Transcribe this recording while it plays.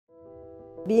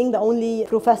Being the only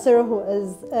professor who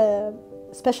is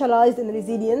specialized in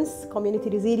resilience, community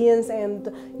resilience, and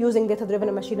using data-driven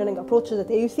and machine learning approaches at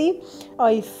AUC,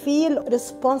 I feel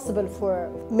responsible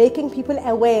for making people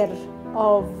aware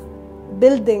of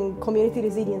building community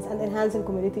resilience and enhancing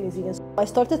community resilience. I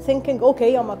started thinking,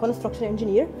 okay, I'm a construction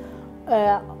engineer.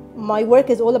 My work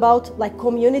is all about like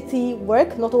community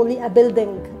work, not only at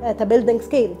a building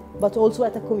scale, but also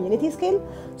at a community scale.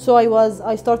 So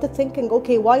I started thinking,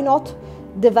 okay, why not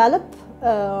develop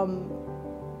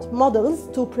models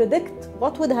to predict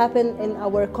what would happen in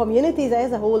our communities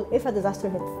as a whole if a disaster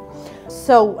hits.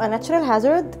 So a natural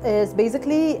hazard is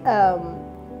basically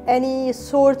any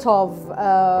sort of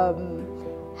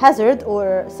hazard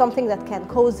or something that can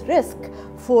cause risk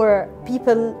for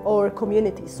people or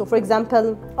communities. So for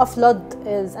example, a flood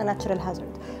is a natural hazard.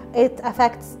 It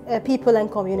affects people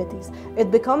and communities.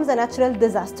 It becomes a natural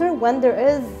disaster when there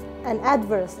is an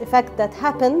adverse effect that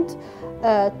happened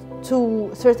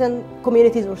to certain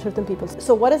communities or certain people.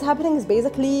 So what is happening is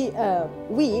basically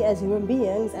we as human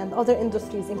beings and other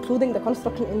industries, including the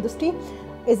construction industry,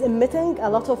 is emitting a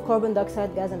lot of carbon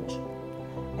dioxide gas emissions.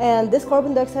 And this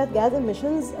carbon dioxide gas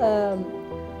emissions,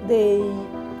 they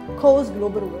cause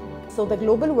global warming. So the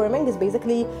global warming is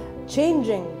basically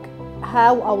changing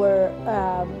how our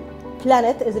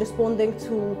planet is responding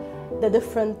to the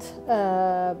different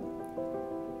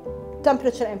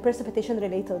temperature and precipitation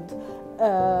related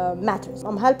matters.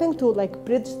 I'm helping to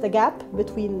bridge the gap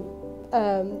between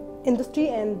industry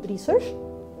and research.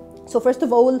 So first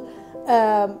of all,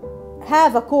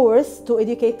 have a course to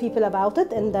educate people about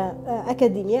it in the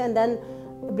academia, and then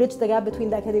bridge the gap between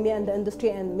the academia and the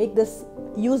industry and make this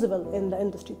usable in the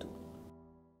industry too.